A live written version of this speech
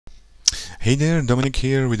Hey there, Dominic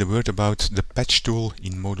here with a word about the patch tool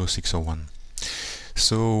in Modo 601.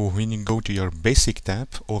 So when you go to your basic tab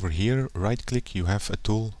over here, right click, you have a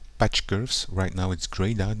tool, patch curves. Right now it's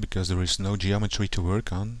grayed out because there is no geometry to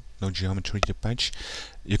work on, no geometry to patch.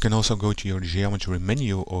 You can also go to your geometry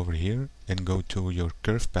menu over here and go to your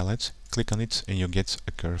curve palette, click on it and you get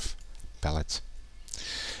a curve palette.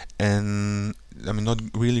 And I'm not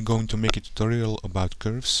really going to make a tutorial about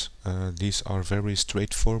curves. These are very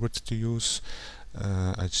straightforward to use.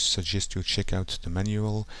 I suggest you check out the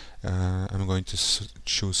manual. I'm going to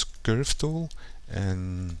choose curve tool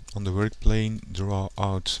and on the work plane draw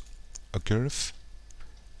out a curve.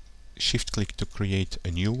 Shift click to create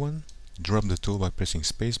a new one. Drop the tool by pressing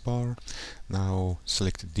spacebar. Now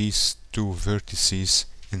select these two vertices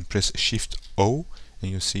and press Shift O,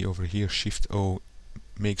 and you see over here Shift O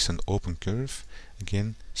makes an open curve.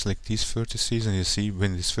 Again, select these vertices and you see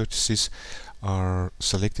when these vertices are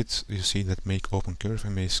selected, you see that make open curve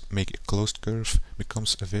and make a closed curve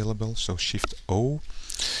becomes available. So Shift O,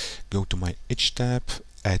 go to my edge tab,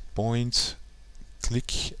 add point,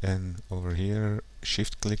 click, and over here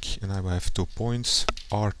shift click, and I will have 2 points,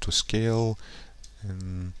 R to scale,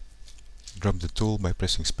 and drop the tool by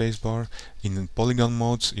pressing spacebar. In polygon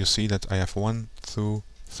mode you see that I have 1, 2,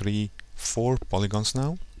 3, 4 polygons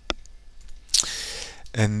now,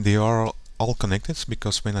 and they are all connected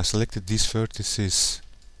because when I selected these vertices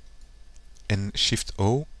and Shift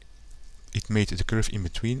O, it made the curve in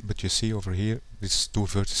between, but you see over here these 2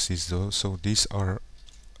 vertices though, so these are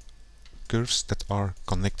curves that are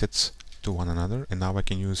connected to one another. And now I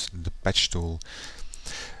can use the patch tool.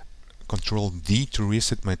 Control D to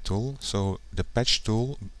reset my tool. So the patch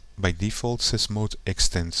tool by default says mode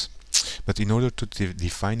extend, but in order to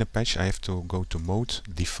define a patch I have to go to mode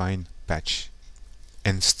define patch,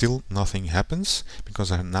 and still nothing happens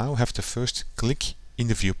because I now have to first click in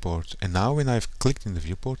the viewport. And now when I've clicked in the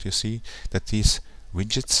viewport, you see that these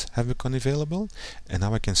widgets have become available, and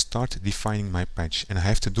now I can start defining my patch. And I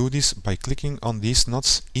have to do this by clicking on these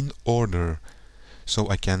knots in order, so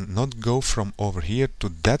I can not go from over here to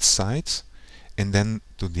that side and then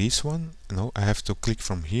to this one. No, I have to click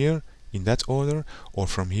from here in that order or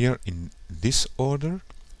from here in this order.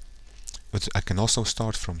 But I can also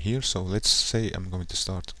start from here. So let's say I'm going to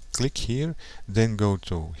start click here, then go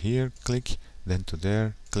to here, click, then to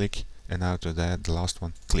there, click, and now to that, the last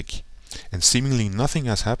one, click. And seemingly nothing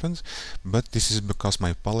has happened, but this is because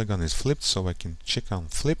my polygon is flipped. So I can check on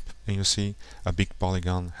flip and you see a big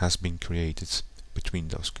polygon has been created between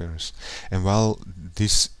those curves. And while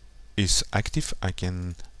this is active, I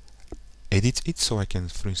can edit it. So I can,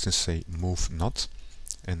 for instance, say move knot,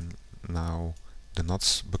 and now the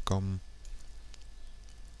knots become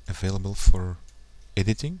available for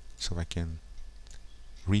editing, so I can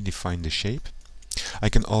redefine the shape. I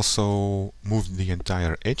can also move the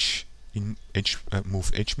entire edge in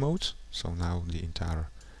move edge mode, so now the entire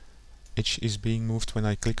edge is being moved when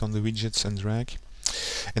I click on the widgets and drag.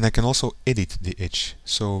 And I can also edit the edge.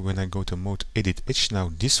 So when I go to mode edit edge,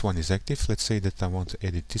 now this one is active. Let's say that I want to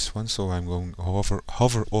edit this one, so I'm going to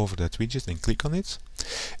hover over that widget and click on it.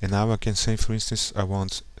 And now I can say, for instance, I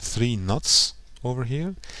want 3 knots over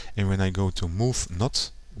here, and when I go to move knot,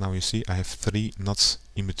 now you see I have 3 knots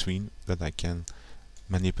in between that I can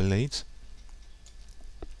manipulate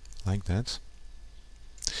like that.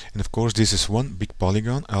 And of course this is one big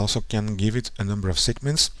polygon. I also can give it a number of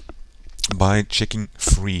segments by checking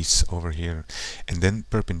freeze over here, and then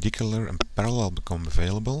perpendicular and parallel become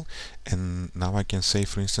available. And now I can say,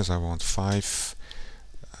 for instance, I want 5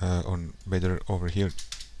 or better over here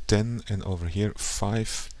 10, and over here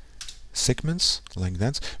 5 segments like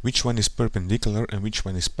that. Which one is perpendicular and which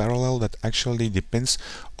one is parallel, that actually depends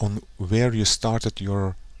on where you started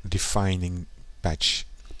your defining patch.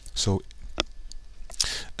 So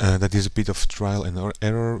that is a bit of trial and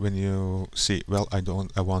error when you say, well, I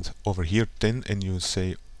want over here 10, and you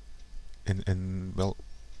say, and well,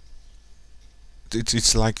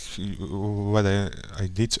 it's like what I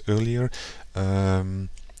did earlier.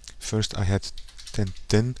 First I had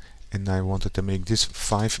 10, and I wanted to make this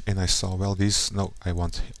 5, and I saw, well, this, no, I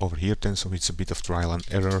want over here 10, so it's a bit of trial and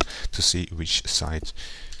error to see which side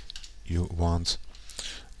you want.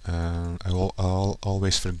 I'll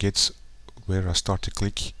always forget where I start to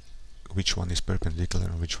click, which one is perpendicular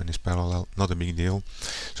and which one is parallel. Not a big deal.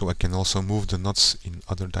 So I can also move the knots in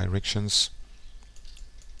other directions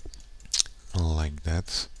like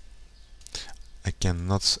that. I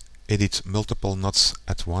cannot edit multiple knots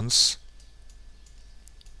at once.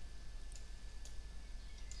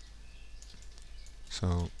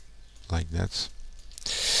 So like that.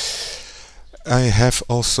 I have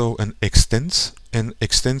also an extend, and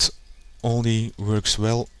extend only works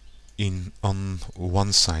well on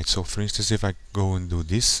one side. So for instance, if I go and do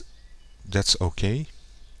this, that's okay,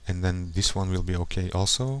 and then this one will be okay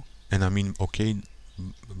also. And I mean okay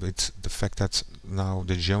with the fact that now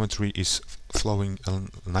the geometry is flowing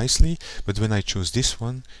nicely, but when I choose this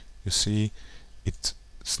one, you see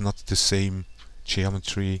it's not the same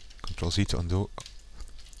geometry. Control Z to undo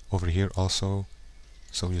over here also.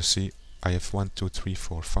 So you see I have 1, 2, 3,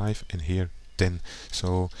 4, 5, and here 10.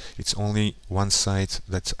 So it's only one side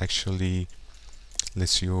that actually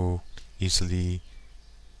lets you easily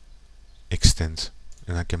extend.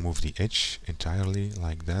 And I can move the edge entirely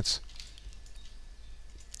like that.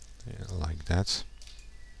 Like that.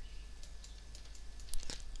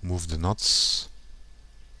 Move the knots.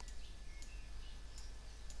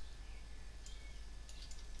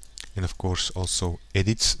 And of course also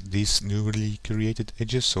edit these newly created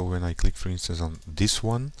edges. So when I click for instance on this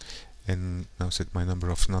one and now set my number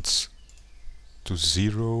of knots to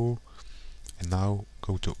 0 and now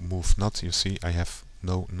go to move knot, you see I have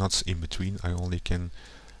no knots in between. I only can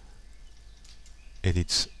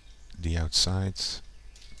edit the outside.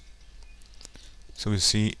 So you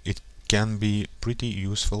see it can be pretty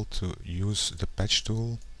useful to use the patch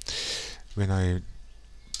tool. When I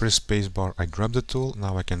press spacebar, I grab the tool.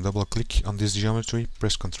 Now I can double click on this geometry,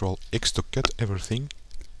 press Ctrl X to cut everything,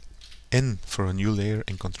 N for a new layer,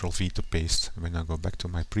 and Ctrl V to paste. When I go back to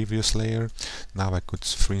my previous layer, now I could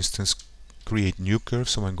for instance create new curve.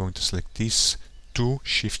 So I'm going to select these two,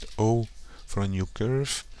 Shift O for a new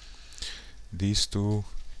curve, these two,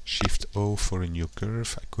 Shift O for a new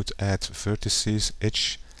curve. I could add vertices,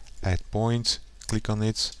 edge, add point, click on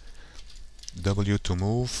it, W to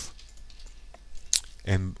move,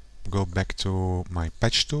 and go back to my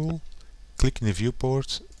patch tool, click in the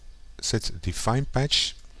viewport, set define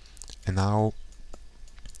patch, and now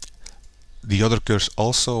the other curves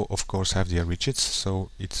also of course have their widgets, so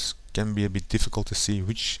it can be a bit difficult to see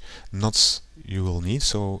which knots you will need.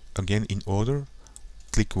 So again, in order,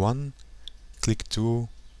 click 1, click 2,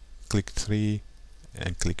 click 3,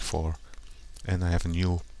 and click 4, and I have a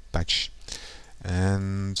new patch.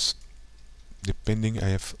 And depending, I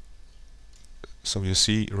have, so you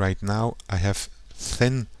see right now I have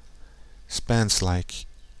 10 spans like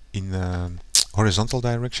in a horizontal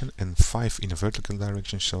direction and 5 in a vertical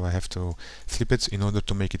direction, so I have to flip it in order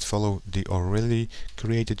to make it follow the already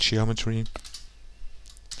created geometry.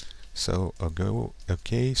 So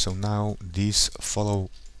okay, so now these follow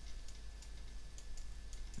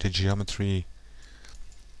the geometry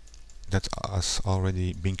that has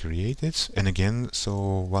already been created. And again, so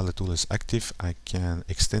while the tool is active, I can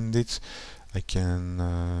extend it. I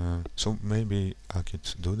can, so maybe I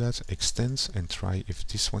could do that, extend, and try if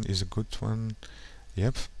this one is a good one.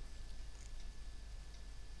 Yep.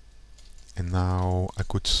 And now I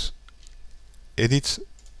could edit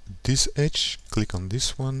this edge, click on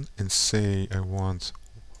this one and say I want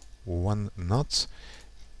 1 knot,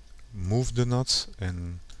 move the knot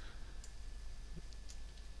and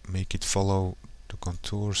make it follow the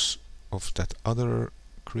contours of that other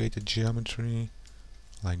created geometry.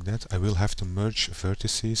 Like that. I will have to merge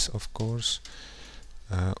vertices, of course.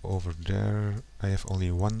 Over there I have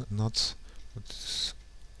only 1 knot,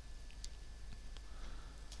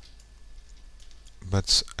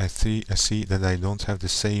 but I see that I don't have the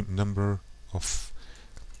same number of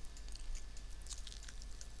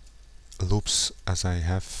loops as I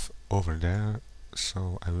have over there,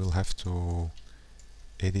 so I will have to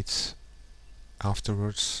edit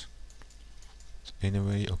afterwards.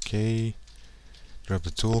 Anyway, okay. Grab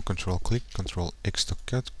the tool, Control click, Control X to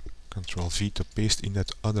cut, Control V to paste in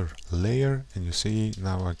that other layer, and you see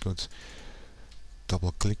now I could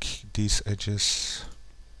double click these edges,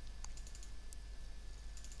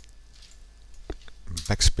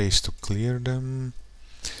 backspace to clear them,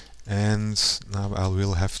 and now I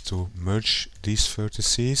will have to merge these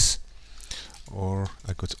vertices, or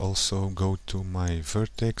I could also go to my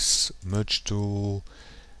vertex merge tool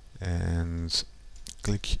and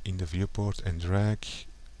click in the viewport and drag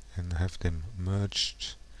and have them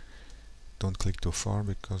merged. Don't click too far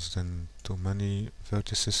because then too many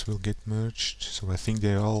vertices will get merged. So I think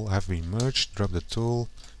they all have been merged. Drop the tool.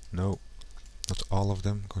 No, not all of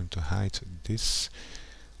them. I'm going to hide this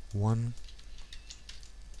one.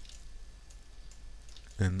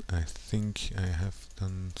 And I think I have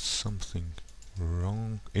done something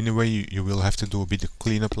wrong. Anyway, you will have to do a bit of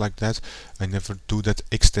cleanup like that. I never do that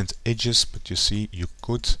extend edges, but you see you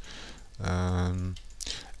could. And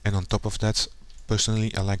on top of that,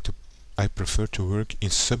 personally I prefer to work in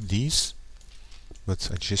sub-Ds, but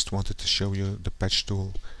I just wanted to show you the patch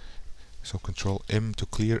tool. So Control M to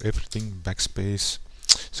clear everything, backspace,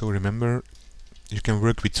 So remember, you can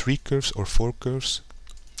work with 3 curves or 4 curves.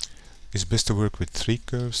 It's best to work with 3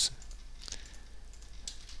 curves.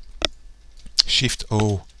 Shift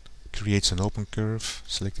O creates an open curve.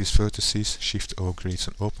 Select these vertices. Shift O creates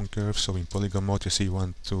an open curve. So in polygon mode you see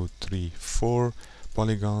 1, 2, 3, 4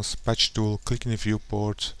 polygons. Patch tool, click in the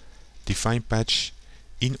viewport, define patch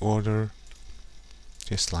in order,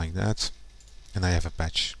 just like that, and I have a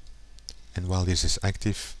patch. And while this is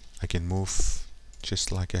active, I can move,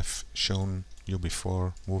 just like I've shown you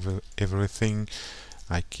before, move everything.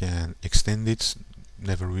 I can extend it,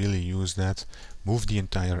 never really use that, move the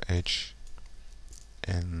entire edge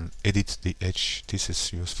and edit the edge. This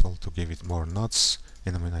is useful to give it more knots,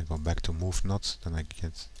 and when I go back to move knots, then I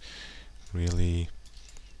get really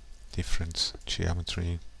different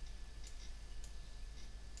geometry,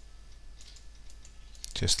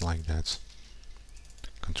 just like that.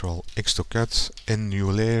 Control X to cut, and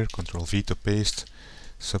new layer, Control V to paste,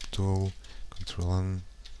 subtool,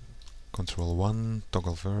 Control 1,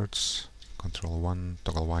 toggle verts, Control 1,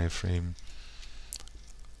 toggle wireframe,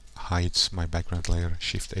 hide my background layer,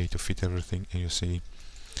 Shift A to fit everything, and you see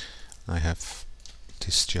I have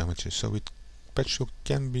this geometry. So patch tool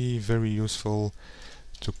can be very useful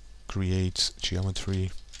to create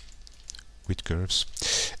geometry with curves.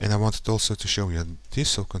 And I wanted also to show you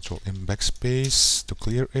this, so Control M backspace to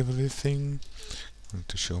clear everything. I'm going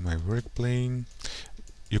to show my work plane.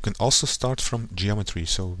 You can also start from geometry.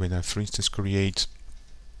 So when I, for instance, create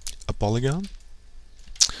a polygon,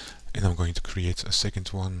 and I'm going to create a second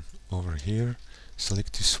one over here,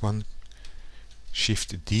 select this one,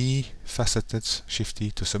 Shift D, faceted, Shift D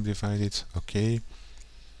to subdivide it, OK.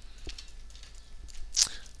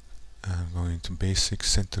 I'm going to basic,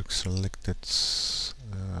 center selected,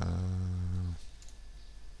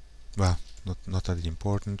 well, not that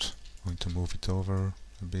important. I'm going to move it over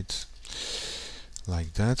a bit,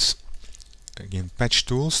 like that. Again, patch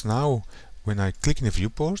tools. Now, when I click in the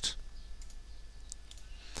viewport,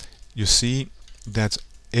 you see that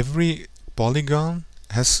every polygon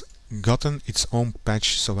has gotten its own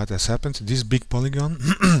patch. So what has happened? This big polygon,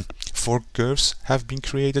 4 curves have been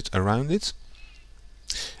created around it.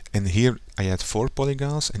 And here I had 4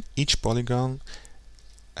 polygons, and each polygon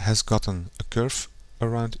has gotten a curve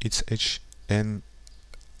around its edge and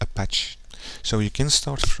a patch. So you can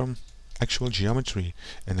start from actual geometry.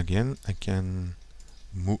 And again, I can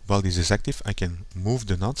move, while this is active, I can move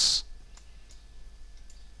the knots.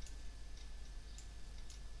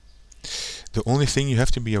 The only thing you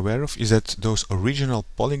have to be aware of is that those original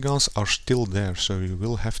polygons are still there, so you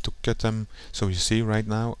will have to cut them. So you see right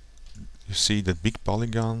now, you see that big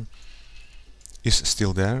polygon is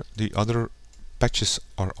still there. The other patches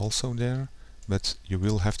are also there, but you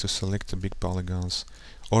will have to select the big polygons,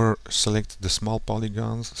 or select the small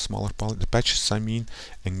polygons, the patches I mean,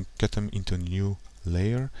 and cut them into a new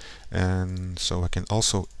layer. And so I can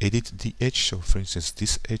also edit the edge. So for instance,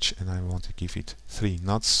 this edge, and I want to give it 3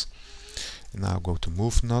 knots. And now go to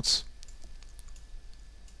move knots,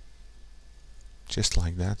 just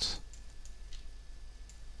like that.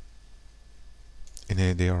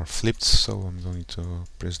 And they are flipped, so I'm going to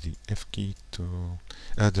press the F key to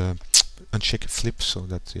uncheck flip, so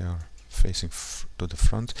that they are facing to the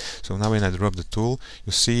front. So now when I drop the tool,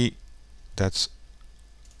 you see that,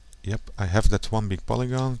 yep, I have that one big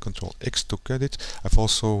polygon. Control X to cut it. I've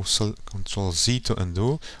also Control Z to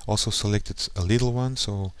undo. Also selected a little one,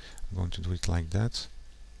 so I'm going to do it like that.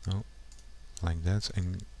 No, like that,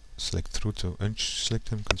 and select through to unselect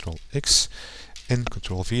them. Control X and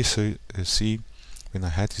Control V. So see, when I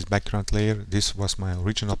had this background layer, this was my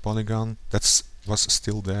original polygon. That was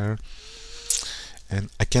still there. And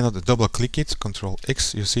I cannot double click it. Control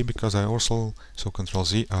X, you see, because I also, so Control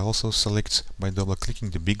Z, I also select by double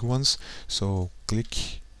clicking the big ones. So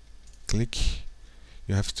click, click,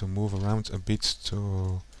 you have to move around a bit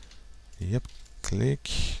to, yep, click,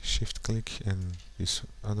 shift click, and this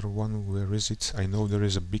other one, where is it? I know there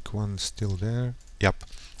is a big one still there. Yep,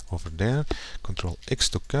 over there. Control X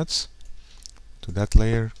to cut to that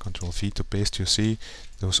layer, Control V to paste. You see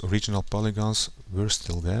those original polygons were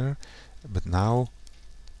still there, but now,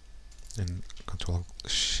 and Control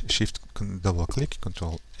Shift double click,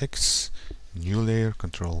 Control X, new layer,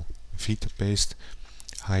 Control V to paste,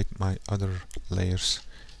 hide my other layers,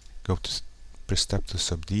 go to press tab to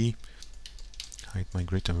sub D, hide my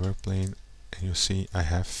grid and work plane, and you see I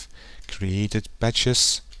have created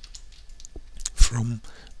patches from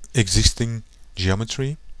existing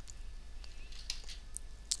geometry.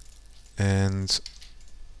 And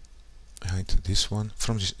hide this one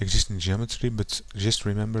from this existing geometry, but just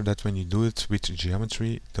remember that when you do it with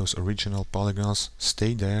geometry, those original polygons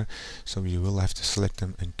stay there, so you will have to select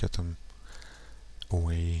them and cut them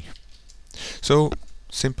away. So,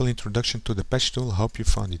 simple introduction to the patch tool. Hope you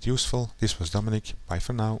found it useful. This was Dominic. Bye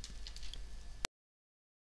for now.